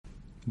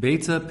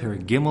Beitzah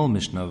Perigimel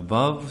Mishnah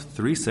Vav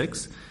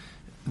 3:6.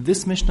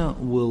 This Mishnah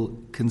will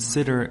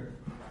consider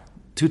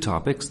two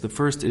topics. The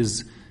first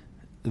is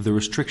the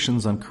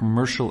restrictions on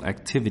commercial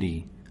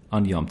activity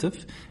on Yom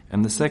Tov,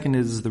 and the second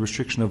is the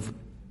restriction of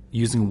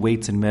using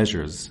weights and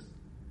measures,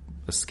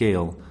 a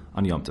scale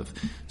on Yom Tov.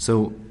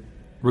 So,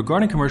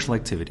 regarding commercial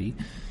activity,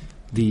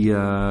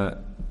 the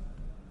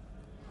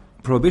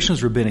prohibition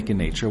is rabbinic in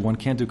nature. One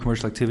can't do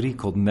commercial activity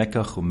called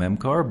mekach or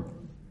memkar,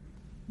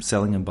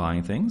 selling and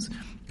buying things.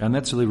 And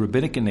that's really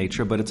rabbinic in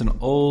nature, but it's an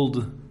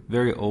old,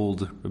 very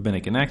old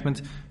rabbinic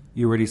enactment.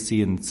 You already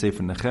see in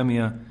Sefer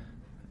Nehemiah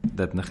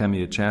that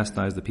Nehemiah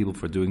chastised the people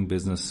for doing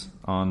business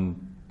on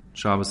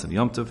Shabbos and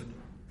Yom Tov.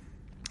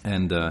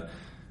 And that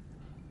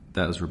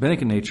was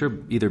rabbinic in nature,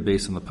 either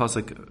based on the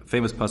pasuk,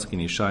 famous pasuk in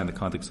Yeshai in the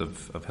context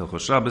of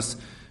Hilchos Shabbos.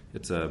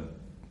 It's a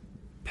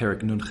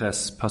Perik Nun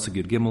Ches pasuk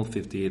Yud Gimel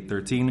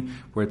 58:13,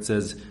 where it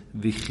says,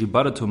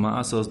 "V'chibadatu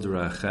ma'asos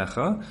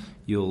d'rachecha,"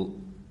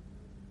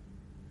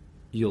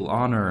 you'll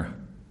honor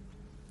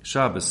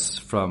Shabbos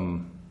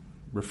from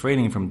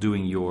refraining from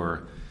doing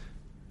your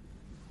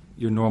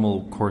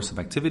normal course of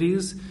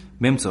activities.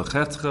 Mimtzo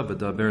chetcha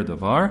b'daber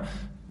davar,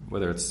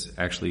 whether it's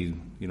actually,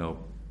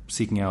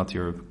 seeking out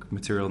your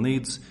material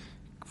needs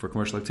for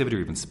commercial activity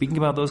or even speaking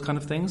about those kind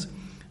of things.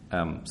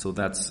 So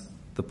that's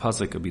the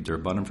pasuk of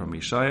D'Rabbanan from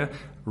Yeshaya.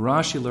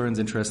 Rashi learns,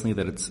 interestingly,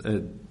 that it's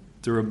a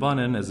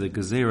D'Rabbanan as a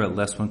gezerah,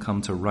 lest one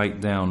come to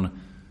write down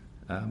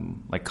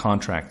like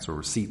contracts or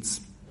receipts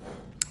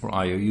or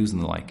IOUs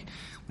and the like.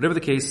 Whatever the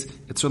case,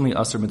 it's certainly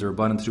usher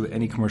D'Rabbanan to do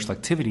any commercial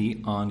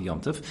activity on Yom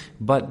Tov,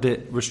 but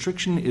the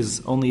restriction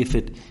is only if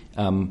it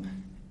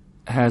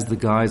has the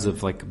guise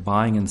of like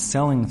buying and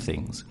selling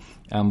things.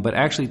 But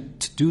actually,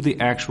 to do the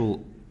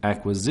actual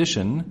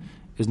acquisition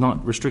is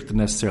not restricted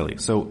necessarily.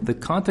 So the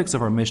context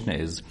of our Mishnah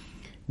is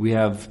we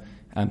have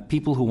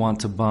people who want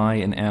to buy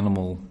an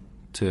animal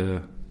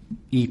to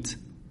eat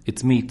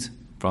its meat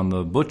from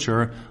the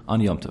butcher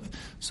on Yom Tov.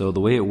 So the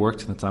way it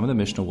worked in the time of the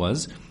Mishnah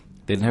was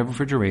they didn't have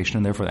refrigeration,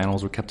 and therefore the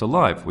animals were kept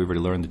alive. We've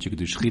already learned that you could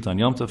do shechita on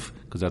Yom Tov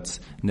because that's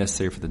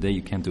necessary for the day.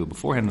 You can't do it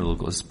beforehand, it'll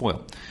go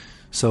spoil.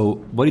 So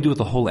what do you do with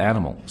the whole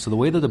animal? So the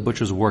way that the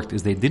butchers worked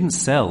is they didn't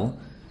sell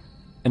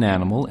an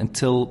animal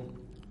until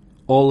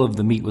all of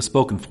the meat was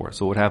spoken for.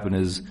 So what happened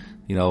is,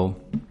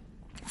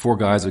 four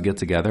guys would get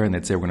together and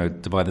they'd say, we're going to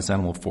divide this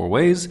animal 4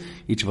 ways.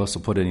 Each of us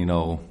will put in,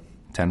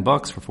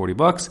 $10 for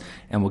 $40,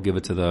 and we'll give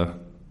it to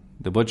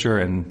the butcher,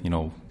 and,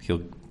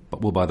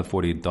 we'll buy the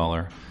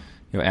 $40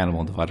 animal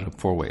and divide it up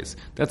 4 ways.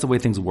 That's the way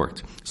things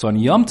worked. So on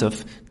Yom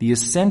Tov, the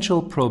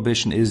essential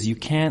prohibition is you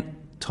can't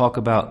talk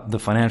about the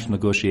financial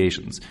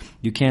negotiations.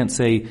 You can't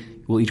say,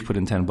 we'll each put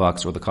in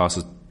 $10 or the cost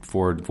is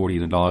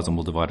 $40 and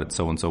we'll divide it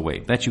so-and-so way.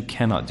 That you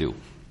cannot do.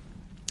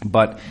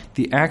 But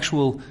the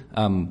actual,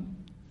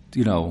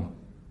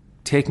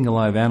 taking a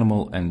live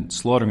animal and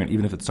slaughtering it,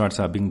 even if it starts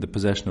out being the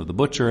possession of the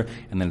butcher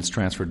and then it's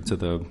transferred to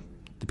the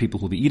people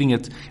who will be eating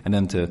it, and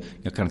then to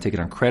kind of take it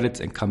on credit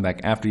and come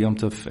back after Yom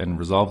Tov and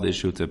resolve the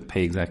issue to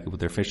pay exactly what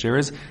their fair share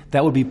is,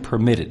 that would be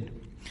permitted.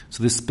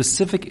 So the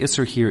specific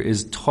isser here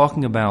is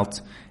talking about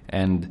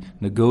and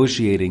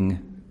negotiating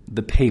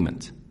the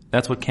payment.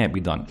 That's what can't be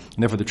done. And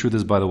therefore the truth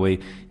is, by the way,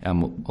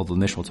 although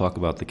Nish will talk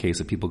about the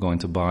case of people going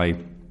to buy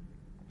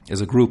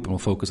as a group, and we'll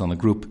focus on the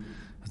group,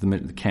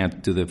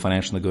 can't do the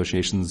financial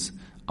negotiations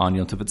on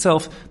Yom Tov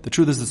itself. The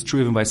truth is it's true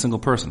even by a single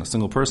person. A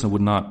single person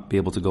would not be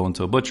able to go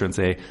into a butcher and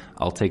say,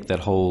 I'll take that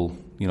whole,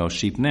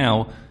 sheep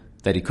now,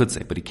 that he could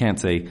say, but he can't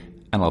say,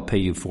 and I'll pay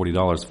you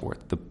 $40 for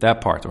it. That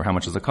part, or how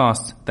much does it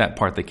cost, that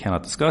part they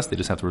cannot discuss. They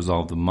just have to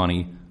resolve the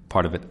money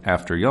part of it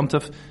after Yom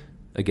Tov.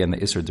 Again, the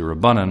Isser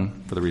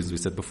D'Rabbanan, for the reasons we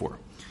said before.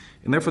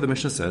 And therefore the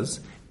Mishnah says,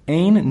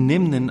 Ein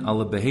nimnin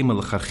ala behema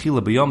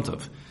l'chachila b'Yom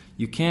Tov.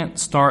 You can't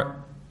start.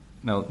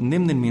 Now,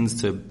 nimnin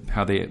means to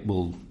how they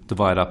will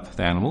divide up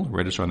the animal,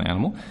 register on the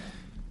animal.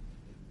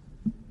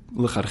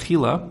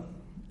 L'charchila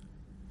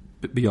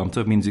b'Yom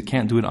Tov means you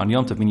can't do it on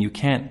Yom Tov, meaning you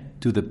can't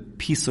do the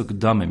pisuk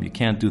damim, you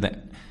can't do the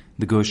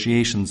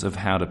negotiations of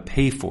how to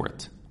pay for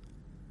it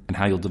and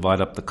how you'll divide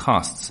up the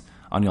costs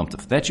on Yom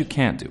Tov. That you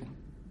can't do.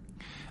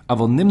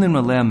 Aval nimnin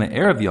maleh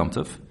me'erev Yom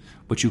Tov.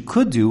 What you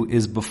could do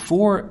is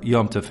before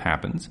Yom Tov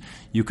happens,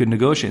 you could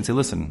negotiate and say,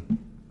 listen,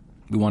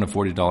 we want a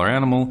 $40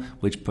 animal,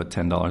 we'll each put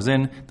 $10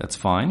 in, that's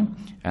fine.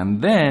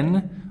 And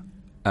then,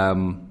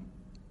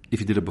 if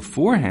you did it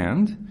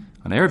beforehand,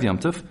 on Erev Yom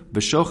Tov,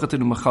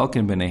 b'shochatinu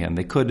machalkin b'neihen,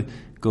 they could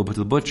go to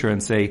the butcher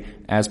and say,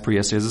 as per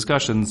yesterday's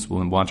discussions,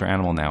 we'll want our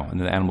animal now. And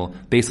the animal,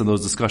 based on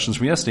those discussions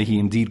from yesterday, he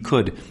indeed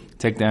could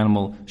take the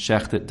animal,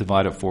 shecht it,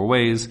 divide it 4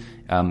 ways,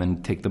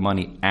 and take the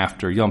money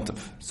after Yom Tov.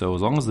 So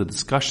as long as the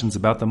discussions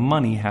about the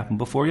money happen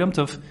before Yom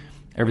Tov,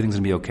 everything's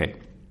going to be okay.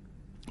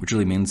 Which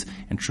really means,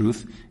 in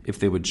truth, if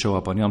they would show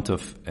up on Yom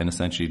Tov and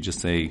essentially just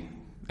say,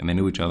 and they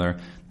knew each other,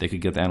 they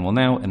could get the animal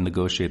now and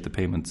negotiate the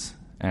payments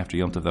after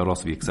Yom Tov. That would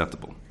also be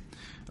acceptable.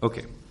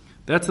 Okay,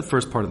 that's the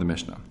first part of the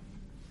Mishnah.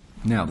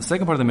 Now, the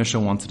second part of the Mishnah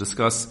wants to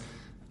discuss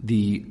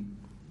the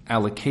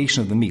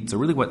allocation of the meat. So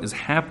really what is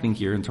happening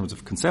here in terms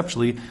of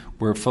conceptually,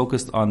 we're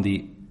focused on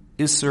the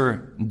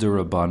Isser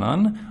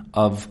Durabanan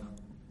of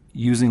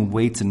using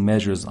weights and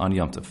measures on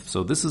Yom Tov.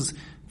 So this is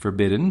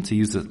forbidden to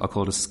use, I'll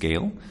call it a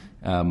scale,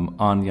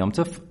 on Yom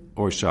Tov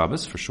or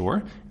Shabbos for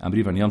sure. But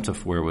even on Yom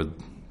Tov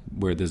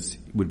where there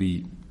would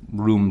be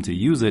room to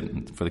use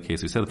it, for the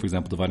case we said, for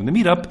example, dividing the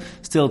meat up,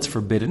 still it's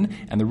forbidden.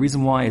 And the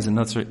reason why is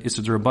another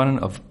Isser Durabanan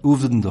of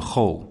Uvdin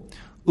Dechol.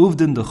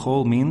 Uvdin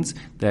Dechol means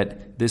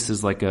that this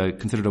is like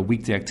considered a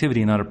weekday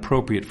activity and not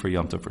appropriate for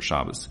Yom Tov or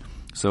Shabbos.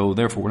 So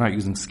therefore, we're not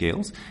using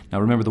scales.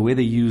 Now remember, the way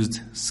they used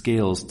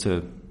scales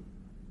to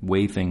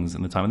weigh things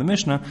in the time of the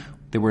Mishnah,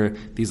 there were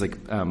these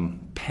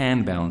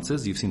pan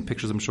balances. You've seen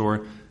pictures, I'm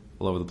sure,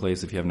 all over the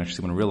place. If you haven't actually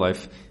seen one in real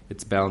life,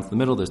 it's balanced in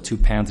the middle. There's two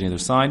pans on either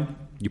side.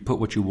 You put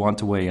what you want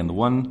to weigh in the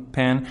one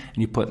pan, and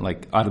you put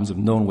items of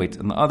known weight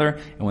in the other.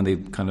 And when they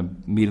kind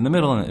of meet in the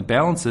middle and it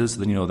balances,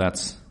 then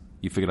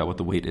you figured out what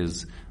the weight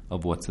is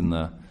of what's in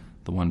the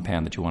one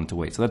pan that you wanted to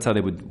weigh. So that's how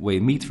they would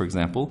weigh meat, for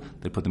example.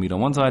 They put the meat on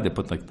one side, they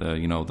put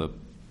the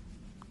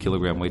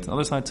kilogram weights on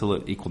the other side till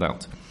it equaled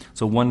out.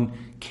 So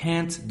one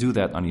can't do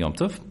that on Yom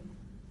Tov,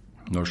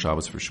 nor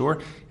Shabbos for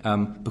sure,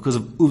 because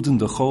of Uvdin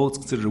Dechol. It's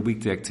considered a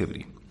weekday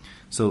activity.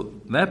 So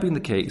that being the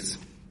case,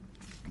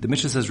 the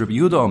Mishnah says, Rabbi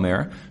Yehuda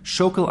Omer,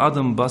 Shokel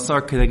Adam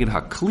Basar Keneged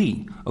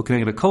Hakli, or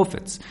Keneged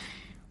HaKofetz.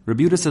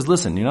 Rabbi Yehuda says,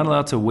 listen, you're not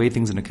allowed to weigh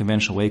things in a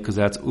conventional way because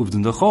that's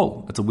Uvdin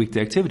Dechol. That's a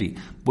weekday activity.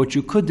 What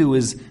you could do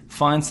is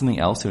find something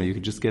else. You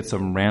could just get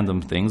some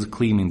random things.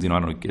 Kli means,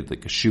 get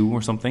like a shoe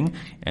or something,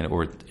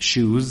 or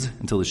shoes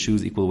until the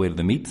shoes equal the weight of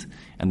the meat.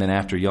 And then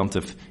after Yom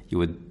Tov, you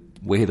would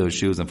weigh those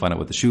shoes and find out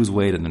what the shoes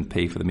weighed and then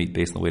pay for the meat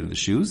based on the weight of the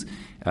shoes.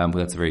 But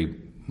that's a very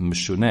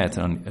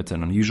mishuneh. It's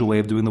an unusual way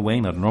of doing the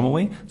weighing, not a normal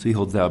way. So he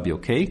holds that would be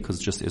okay because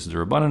it's just Isser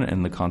D'Rabbanan, and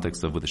in the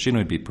context of with the shin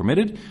would be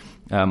permitted.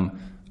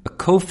 A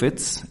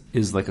kofetz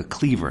is like a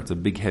cleaver. It's a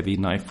big, heavy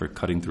knife for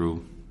cutting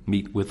through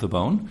meat with the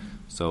bone.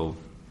 So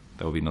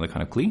that would be another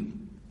kind of kli.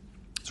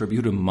 So Rabbi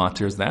Yehuda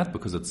maters that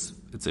because it's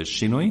a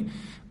shinui.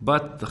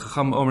 But the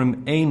Chacham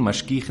Omrim ein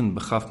mashgichen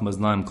b'chaf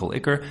maznaim kol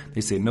ikar.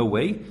 They say no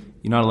way.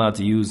 You're not allowed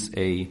to use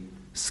a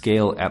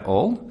scale at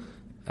all,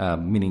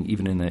 meaning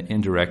even in an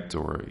indirect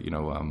or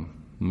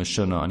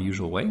mashana,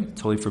 unusual way.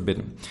 Totally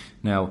forbidden.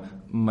 Now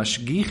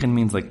mashgichen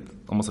means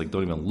almost like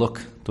don't even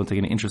look, don't take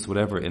any interest,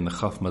 whatever, in the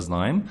chaf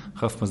maznaim.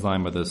 Chaf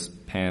maznaim are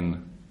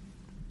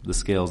the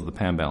scales of the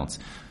pan balance.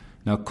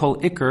 Now, kol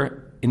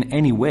ikar, in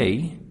any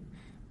way,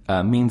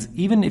 means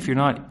even if you're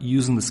not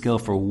using the scale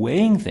for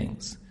weighing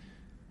things,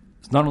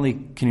 it's not only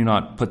can you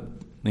not put,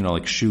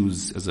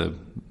 shoes as a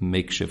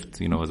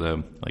makeshift, as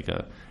a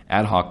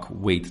ad hoc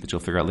weight that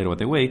you'll figure out later what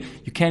they weigh,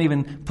 you can't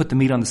even put the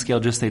meat on the scale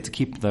just say to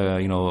keep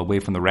away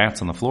from the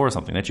rats on the floor or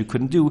something. That you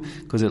couldn't do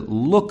because it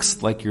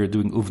looks like you're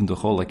doing uvn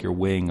dechol, like you're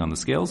weighing on the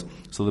scales.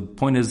 So the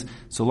point is,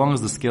 so long as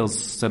the scale's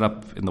set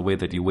up in the way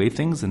that you weigh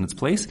things in its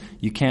place,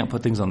 you can't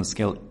put things on the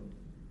scale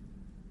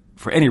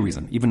for any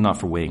reason, even not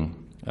for weighing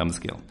on the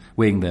scale,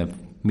 weighing the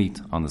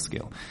meat on the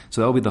scale. So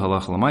that will be the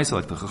halacha l'maisa,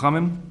 like the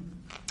chachamim.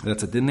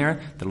 That's a din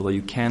there, that although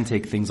you can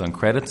take things on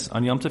credit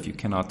on Yom Tov, you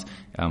cannot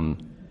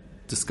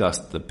discuss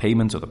the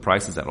payments or the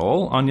prices at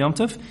all on Yom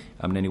Tov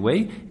in any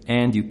way,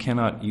 and you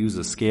cannot use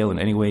a scale in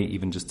any way,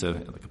 even just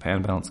like a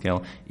pan balance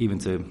scale, even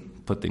to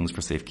put things for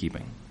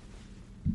safekeeping.